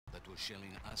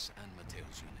shelling us and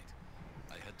Mateo's unit.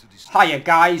 I had to destroy. Hiya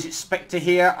guys, it's Spectre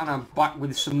here, and I'm back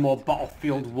with some more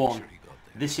Battlefield 1.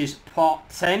 This is part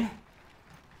 10.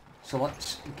 So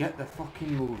let's get the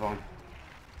fucking move on.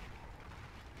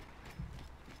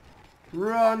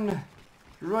 Run!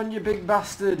 Run, you big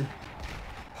bastard!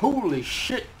 Holy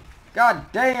shit!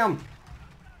 God damn!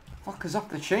 Fucker's off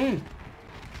the chain!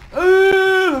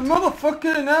 Oh,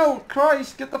 motherfucker! No!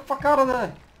 Christ! Get the fuck out of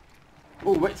there!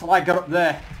 Oh, wait till I get up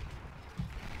there.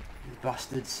 You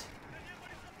bastards.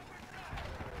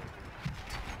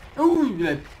 Oh,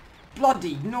 you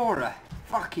bloody Nora!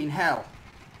 Fucking hell!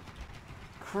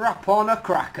 Crap on a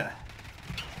cracker!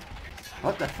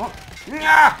 What the fuck?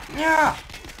 Nyah! Nyah!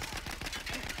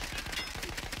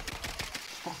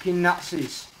 Fucking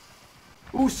Nazis!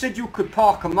 Who said you could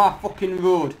park on my fucking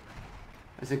road?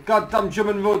 There's a goddamn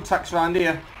German road tax around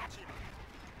here.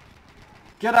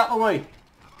 Get out of the way!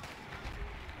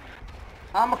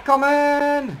 I'm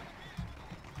a-coming!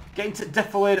 Get into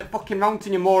defilade at fucking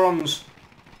mountain, you morons!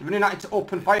 You're running out into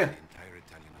open fire. The entire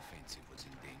Italian offensive was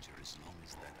in danger as long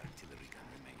as that artillery gun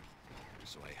remained.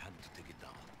 So I had to take it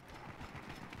down.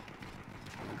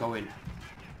 Go in.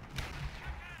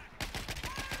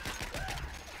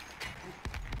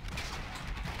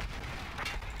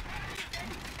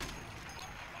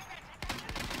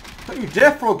 Don't you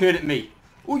dare throw a grenade at me!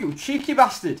 Oh, you cheeky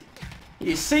bastard!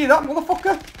 You see that,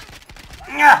 motherfucker?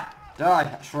 Nyah! Die,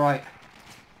 that's right.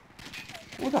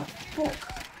 What the fuck?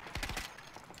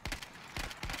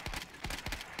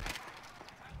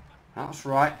 That's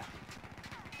right.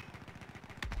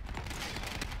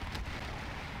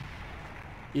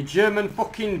 You German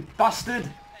fucking bastard!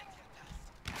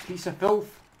 Piece of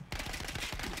filth.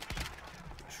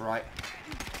 That's right.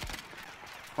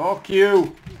 Fuck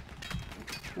you!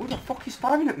 Who the fuck is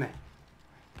firing at me?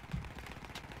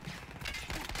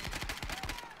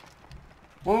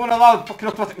 Only one allowed fucking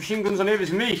automatic machine guns on here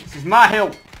is me. This is my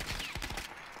hill.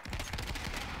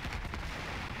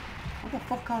 Where the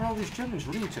fuck are all these Germans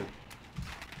running to?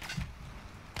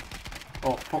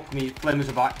 Oh fuck me, flamers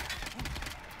are back.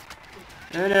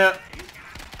 No.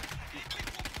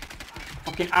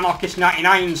 Fucking anarchist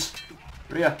 99s.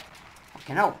 Here.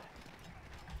 Fucking hell.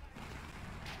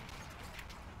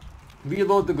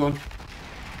 Reload the gun.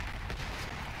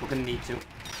 We're gonna need to.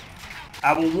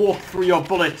 I will walk through your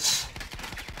bullets.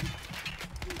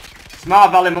 It's my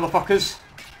valley, motherfuckers.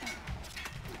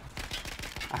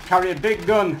 I carry a big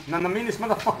gun, and I'm the meanest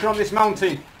motherfucker on this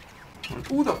mountain. And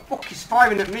who the fuck is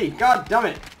firing at me? God damn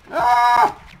it.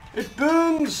 Ah! It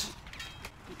burns!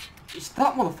 It's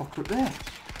that motherfucker up there.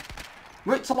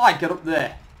 Wait till I get up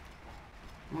there.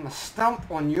 I'm gonna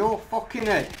stamp on your fucking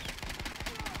head.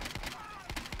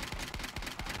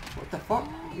 What the fuck?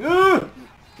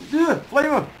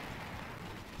 Flamer!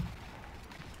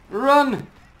 Run!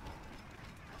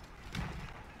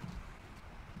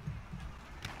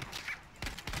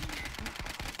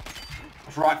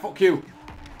 That's right, fuck you.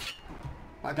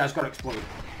 That guy's got to explode.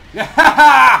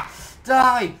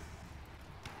 Die!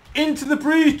 Into the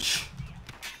breach!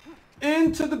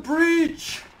 Into the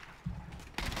breach!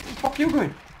 Where the fuck are you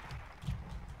going?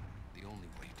 The only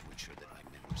way to ensure that my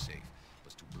men were safe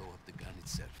was to blow up the gun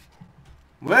itself.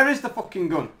 Where is the fucking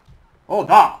gun? Oh,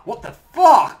 that! What the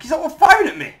fuck? Is that what firing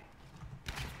at me?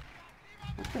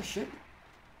 What's this shit?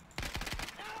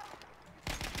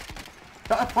 Is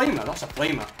that a flamer? That's a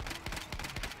flamer.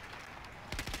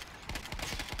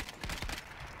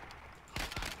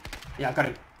 Yeah, I got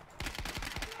him.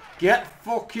 Get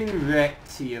fucking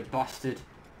wrecked, you bastard.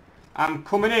 I'm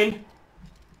coming in.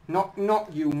 Knock, knock,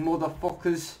 you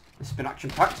motherfuckers. This has been action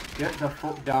packed. Get the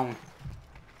fuck down.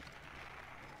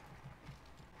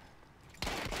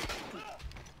 Is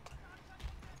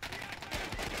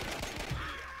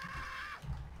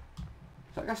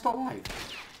that guy still alive?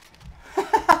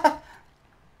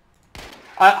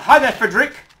 Hi there,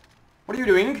 Frederick. What are you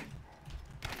doing?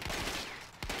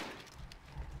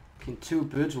 Fucking two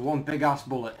birds with one big ass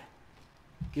bullet.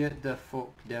 Get the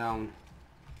fuck down.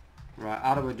 Right,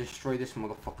 how do we destroy this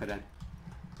motherfucker then?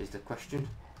 Is the question.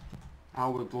 How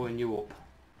are we blowing you up?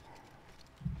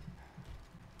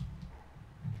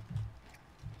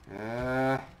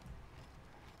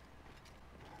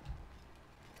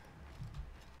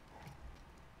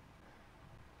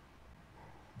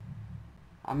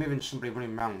 I'm hearing somebody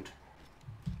running round.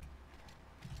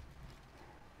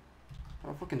 I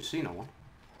don't fucking see no one.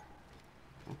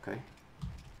 Okay.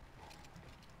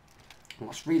 Well,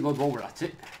 let's reload while we're at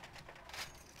it.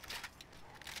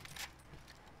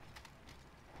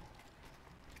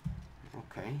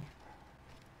 Okay.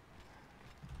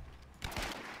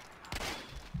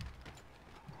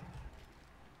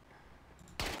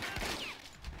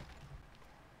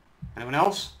 Anyone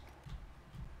else?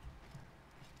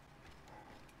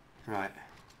 Right.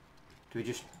 Do we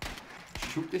just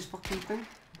shoot this fucking thing?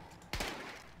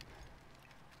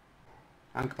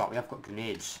 Think about it, we have got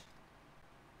grenades.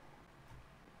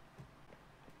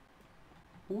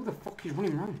 Who the fuck is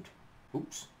running around?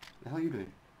 Oops. What the hell are you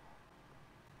doing?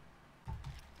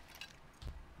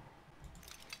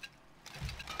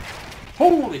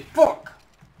 Holy fuck!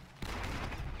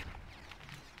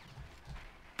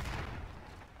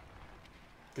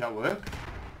 Did that work?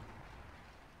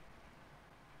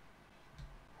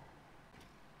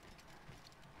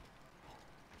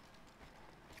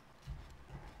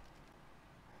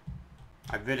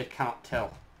 I really cannot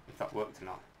tell if that worked or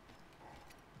not.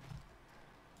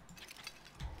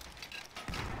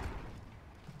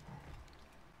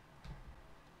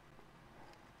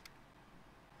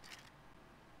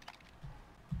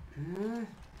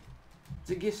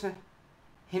 Does it give us a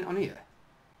hint on here?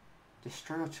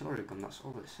 Destroy artillery gun, that's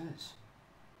all it says.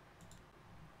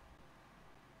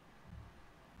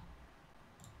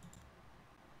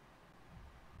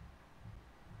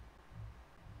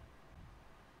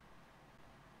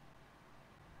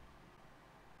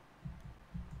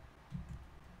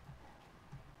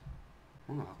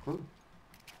 Oh, no clue.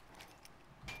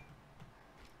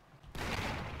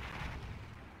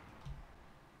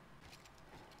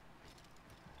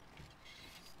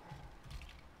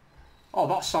 Oh,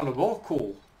 that sounded all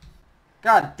cool.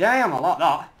 God damn, I like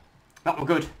that. That was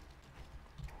good.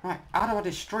 Right, how do I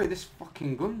destroy this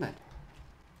fucking gun then?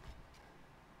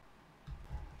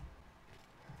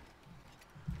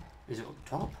 Is it up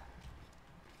top?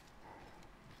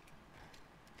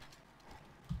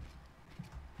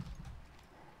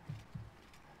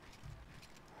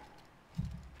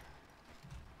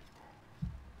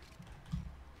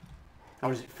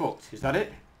 Or is it fucked? Is that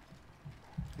it?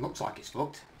 Looks like it's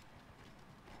fucked.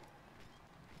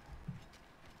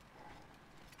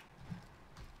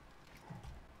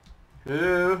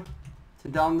 To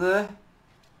down there.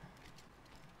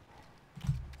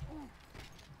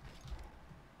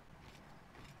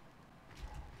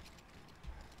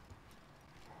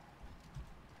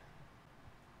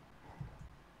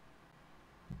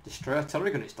 Destroy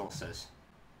artillery gun, it still says.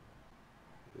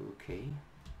 Okay.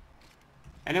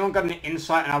 Anyone got any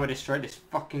insight on how I destroyed this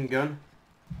fucking gun?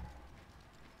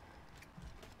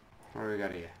 What do we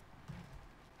got here?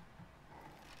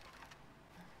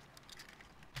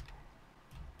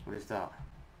 What is that?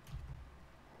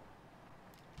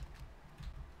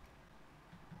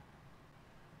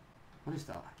 What is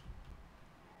that?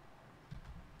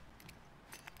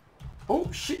 Oh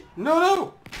shit! No,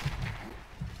 no!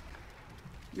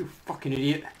 You fucking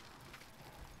idiot.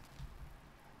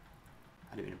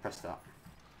 I didn't mean to press that.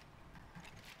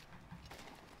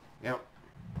 Yep.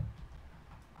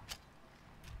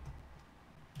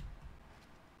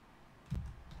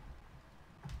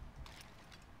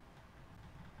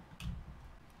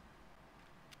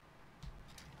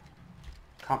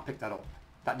 Can't pick that up.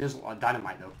 That does look like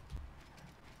dynamite though.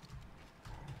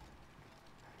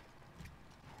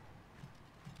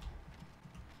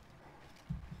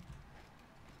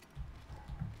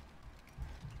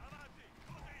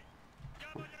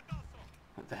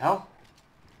 What the hell?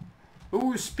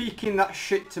 Who's speaking that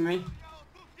shit to me?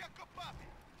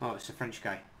 Oh, it's a French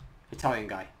guy. Italian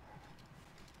guy.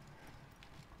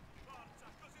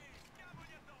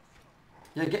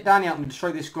 Yeah, get down here and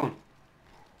destroy this gun.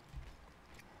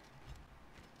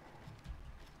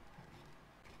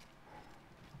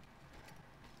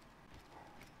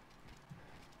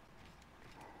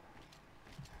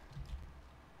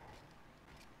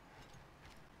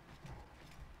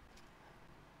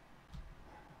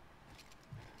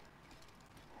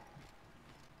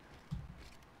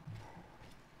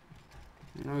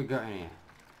 What we got in here?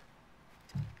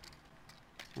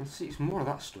 Let's see, it's more of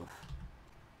that stuff.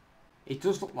 It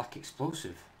does look like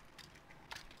explosive.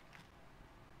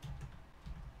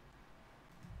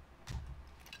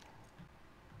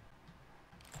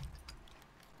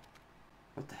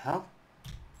 What the hell?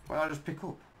 What did I just pick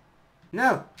up?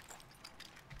 No!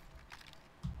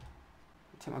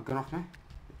 Take my gun off me,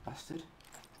 you bastard.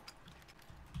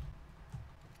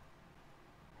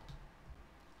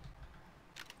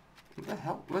 What the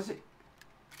hell was it?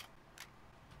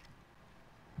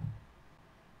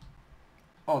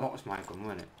 Oh, that was my gun,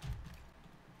 wasn't it?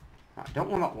 Right, I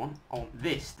don't want that one. I want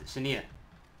this that's in here.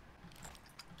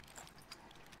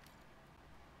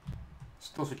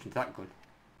 Still switching to that gun.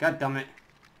 God damn it.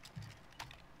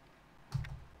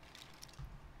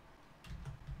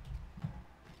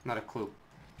 Not a clue.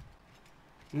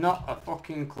 Not a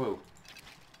fucking clue.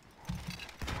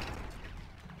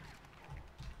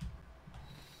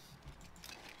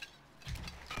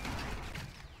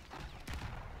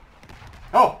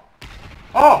 Oh!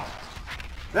 Oh!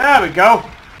 There we go!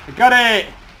 I got it!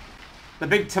 The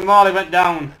big tamale went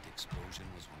down. That explosion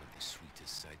was one of the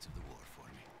sweetest sights of the war for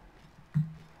me.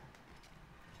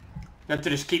 You have to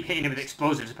just keep hitting him with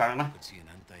explosives, apparently. I could see an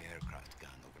anti-aircraft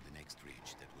gun over the next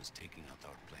ridge that was taking out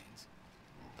our planes.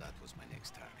 That was my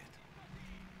next target.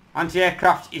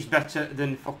 Anti-aircraft is better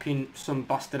than fucking some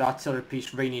bastard artillery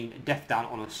piece raining death down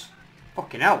on us.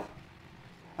 Fucking hell.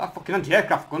 That fucking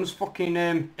anti-aircraft gun's fucking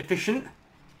efficient.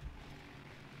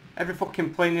 Every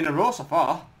fucking plane in a row so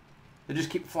far. They just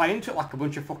keep flying into it like a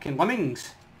bunch of fucking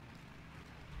lemmings.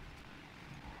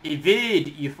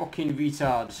 Evade, you fucking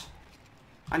retards.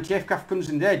 Anti-aircraft guns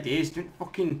in their days didn't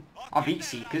fucking have heat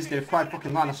seekers, they required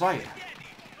fucking line of sight.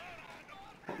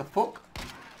 What the fuck?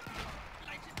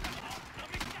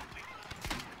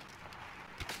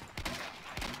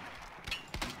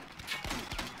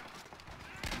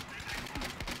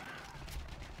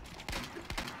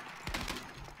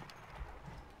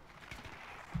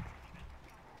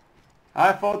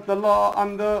 I fought the law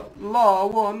and the law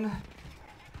won.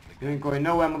 You ain't going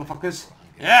nowhere, motherfuckers.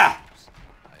 Yeah!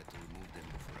 I had to remove them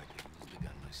before I could use the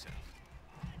gun myself.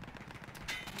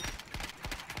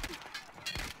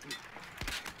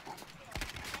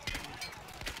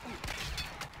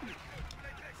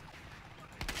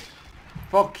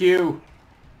 Fuck you,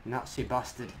 Nazi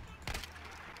bastard.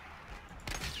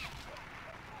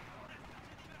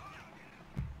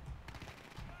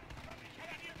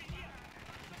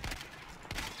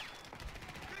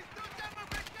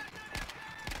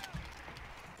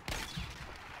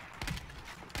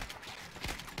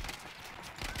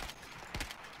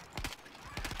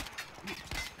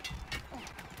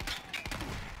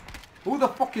 Who the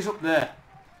fuck is up there?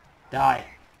 Die.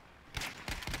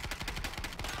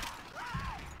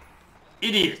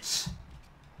 Idiots.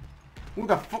 Who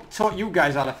the fuck taught you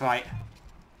guys how to fight?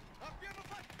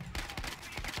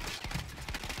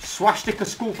 Swastika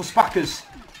School for Spackers.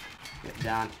 Get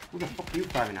down. Who the fuck are you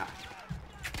firing at?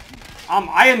 I'm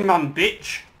Iron Man,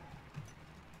 bitch.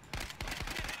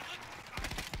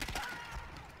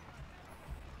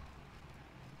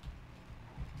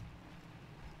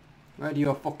 Where do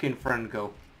your fucking friend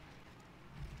go?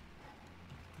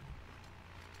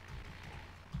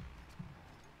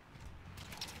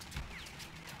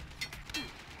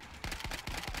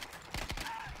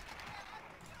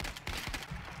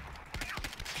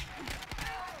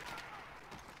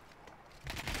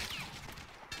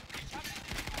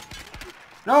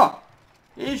 No!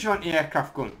 Here's your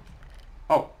anti-aircraft gun.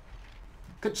 Oh.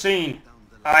 Cutscene.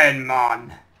 Iron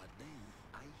Man. But then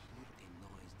I hear a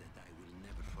noise that I will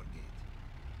never forget.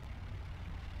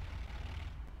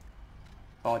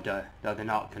 Oh, they're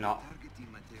not. Targeting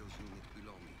Mateo's unit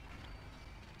below me.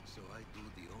 So I do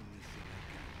the only thing I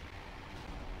can.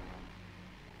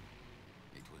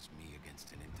 It was me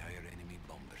against an entire enemy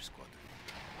bomber squadron.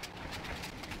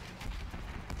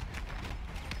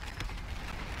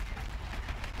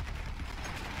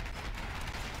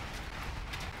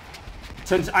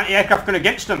 Turns anti-aircraft gun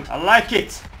against them. I like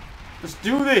it. Let's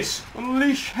do this.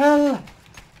 Unleash hell.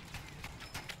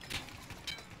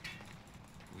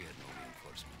 We had no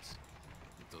reinforcements.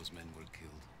 If those men were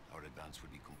killed, our advance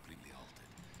would be completely halted.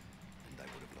 And I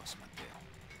would have lost Mateo.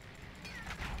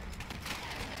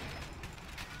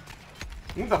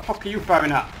 Who the fuck are you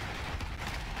firing at?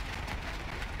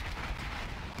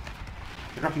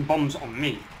 You're dropping bombs on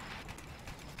me.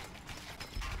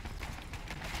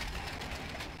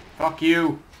 Fuck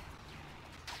you.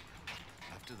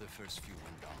 After the first few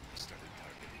went down, they started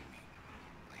targeting me.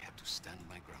 I had to stand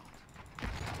my ground.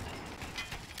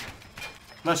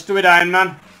 Let's do it, Iron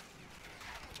Man.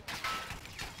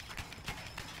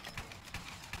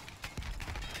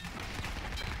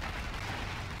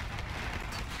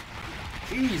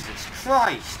 Jesus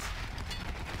Christ.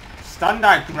 Stand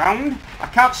our ground? I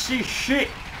can't see shit.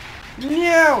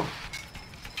 No.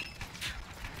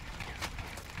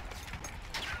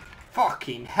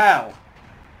 Fucking hell.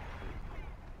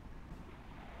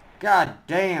 God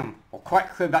damn. Well, quite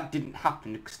clear that didn't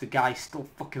happen because the guy's still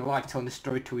fucking alive telling the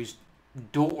story to his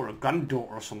daughter or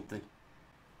granddaughter or something.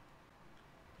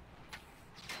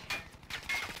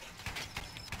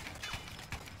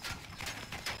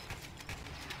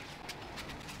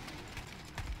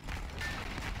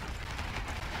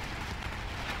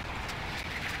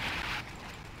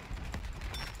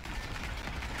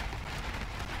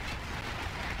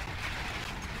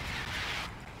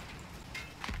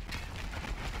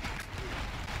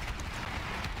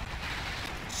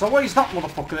 So what is that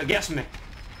motherfucker that gets me?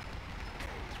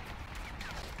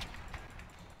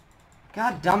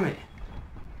 God damn it.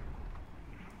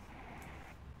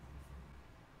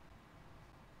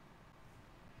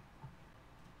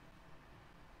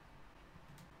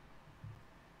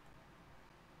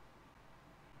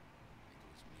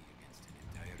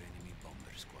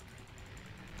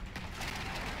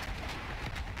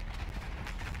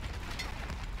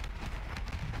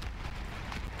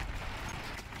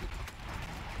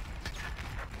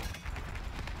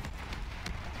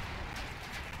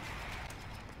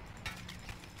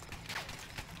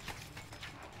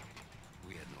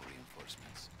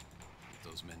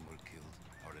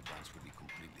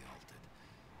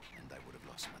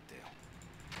 lost Mateo.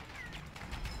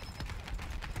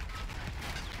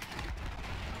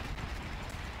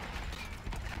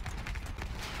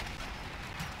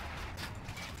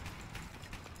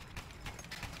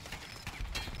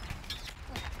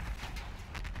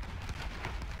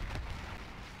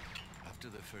 After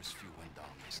the first few went down,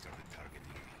 they started targeting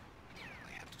me.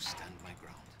 I had to stand my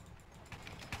ground.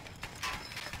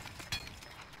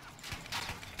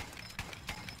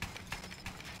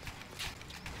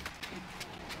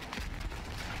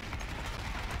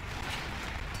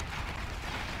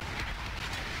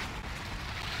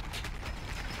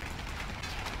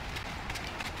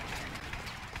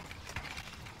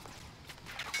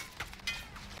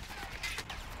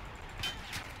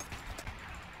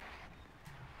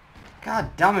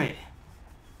 God damn it.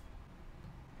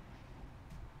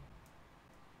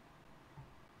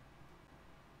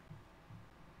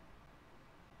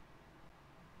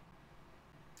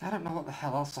 I don't know what the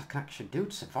hell else I can actually do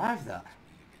to survive that. Me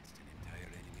against an entire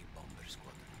enemy bomber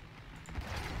squadron.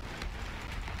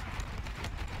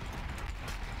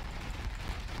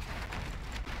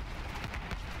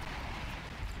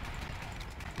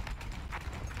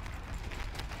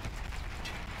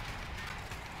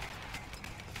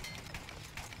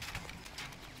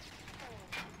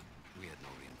 We had no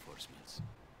reinforcements.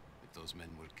 If those men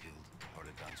were killed, our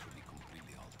advance would be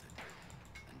completely halted,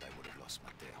 and I would have lost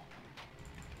Mateo.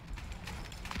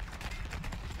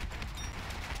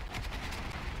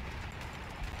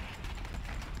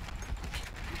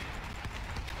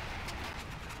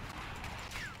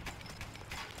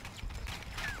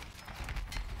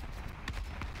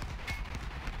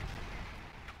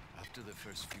 After the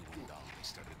first few went down, they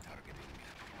started targeting me.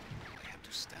 I had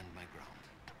to stand my ground.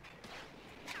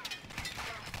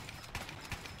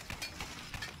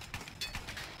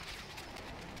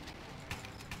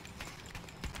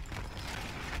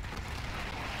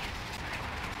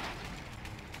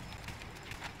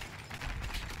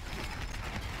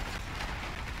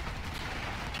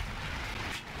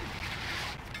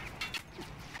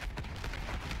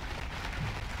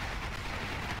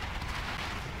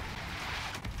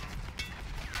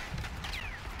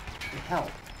 Hell.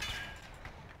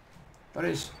 There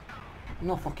is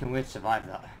no fucking way to survive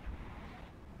that. It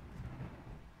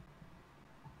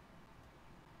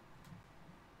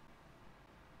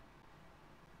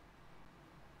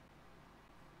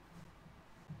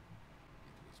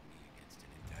was me against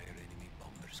an entire enemy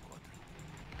bomber squadron.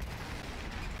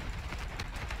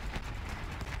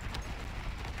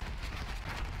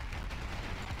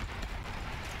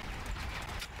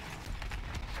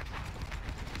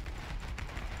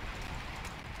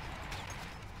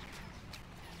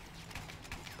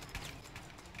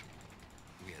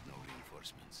 We had no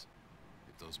reinforcements.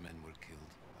 If those men were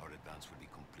killed, our advance would be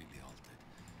completely halted,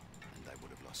 and I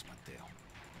would have lost Mateo.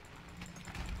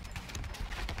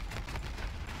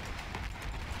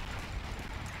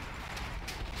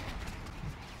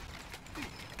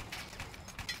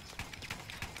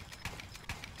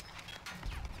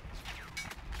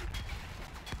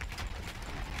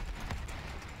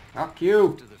 Fuck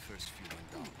you! After the first few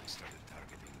went down, they started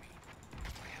targeting me.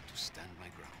 I had to stand my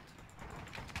ground.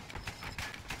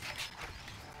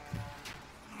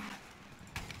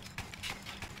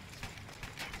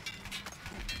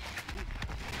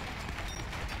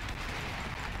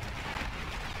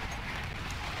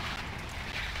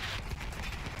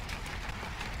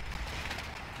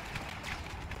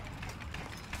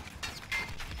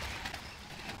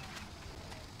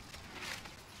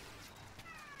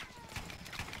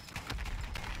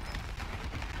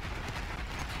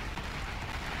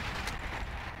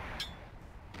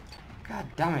 God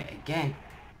damn it again. It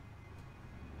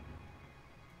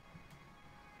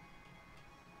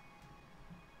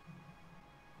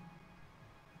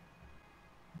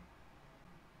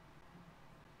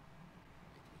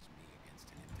was me against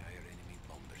an entire enemy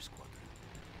bomber squadron.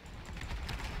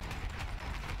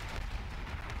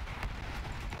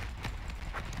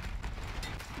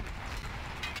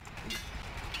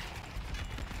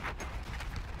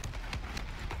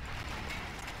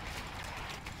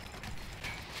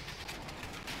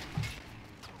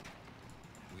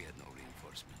 We had no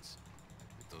reinforcements.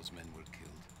 If those men were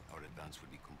killed, our advance would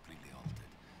be completely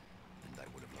halted, and I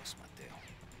would have lost Mateo.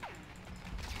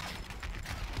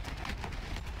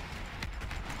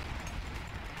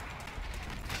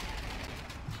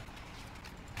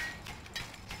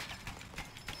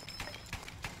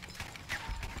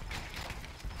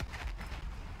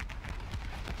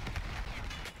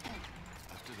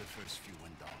 After the first few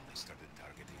went down, they started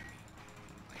targeting me.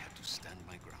 I had to stand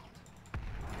my ground.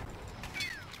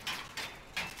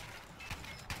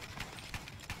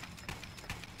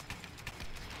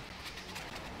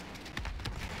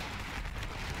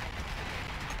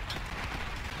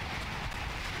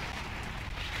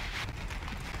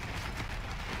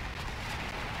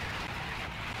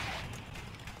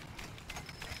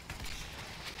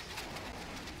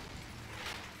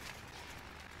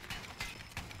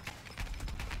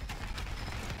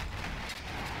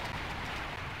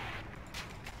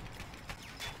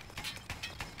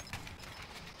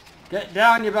 Get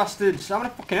down, you bastards. I'm gonna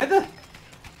fucking hit her.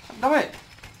 Damn it.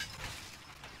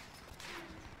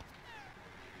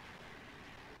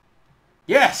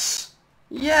 Yes!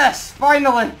 Yes!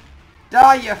 Finally!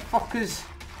 Die, you fuckers!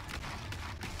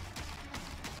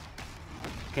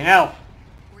 Fucking hell.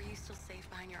 Were you still safe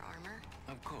behind your armor?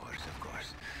 Of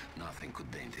course. Nothing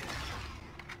could dent it.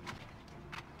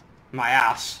 My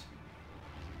ass.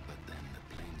 But then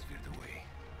the planes veered away.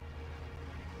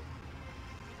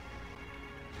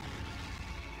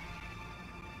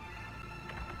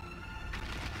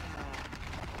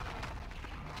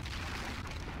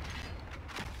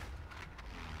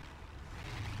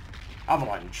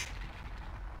 Avalanche.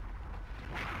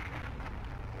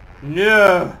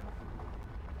 No!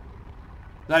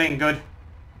 That ain't good.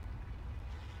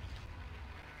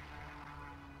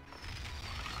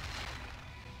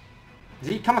 Is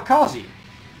he kamikaze?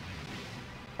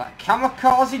 That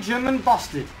kamikaze German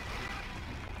bastard.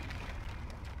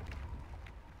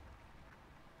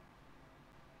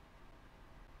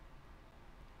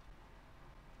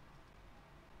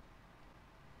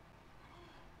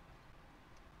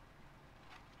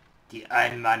 The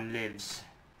Iron Man lives.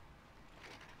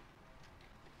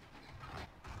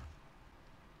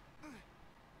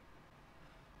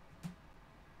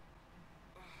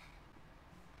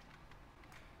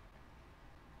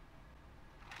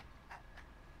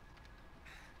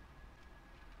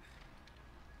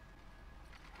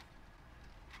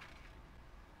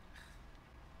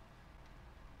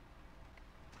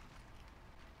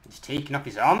 He's taking off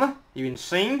his armor? You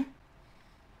insane?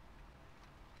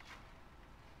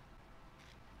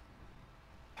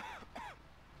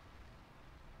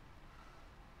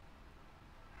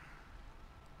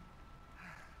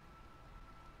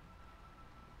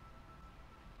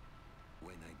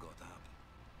 When I got up,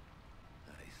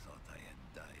 I thought I had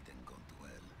died and gone to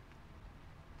hell.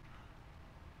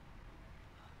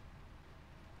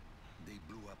 They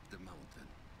blew up the mountain.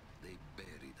 They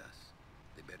buried us.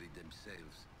 They buried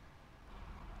themselves.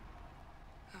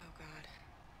 Oh God.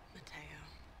 Mateo.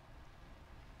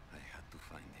 I had to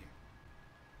find him.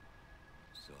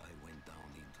 So I went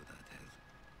down into that hell.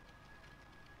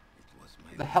 It was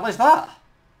my... The hell is that?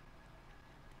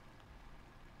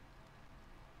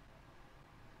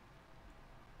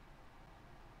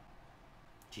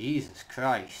 Jesus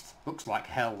Christ. Looks like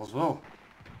hell as well.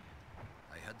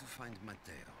 I had to find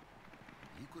Mateo.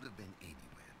 He could have been anywhere.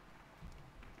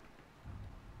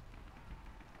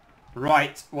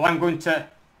 Right, well I'm going to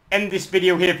end this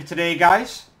video here for today,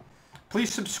 guys.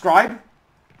 Please subscribe.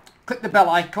 Click the bell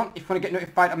icon if you want to get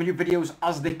notified of my new videos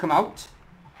as they come out.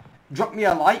 Drop me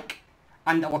a like,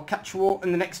 and I will catch you all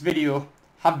in the next video.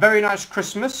 Have a very nice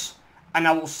Christmas, and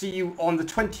I will see you on the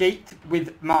 28th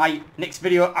with my next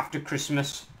video after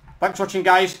Christmas. Thanks for watching,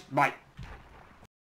 guys. Bye.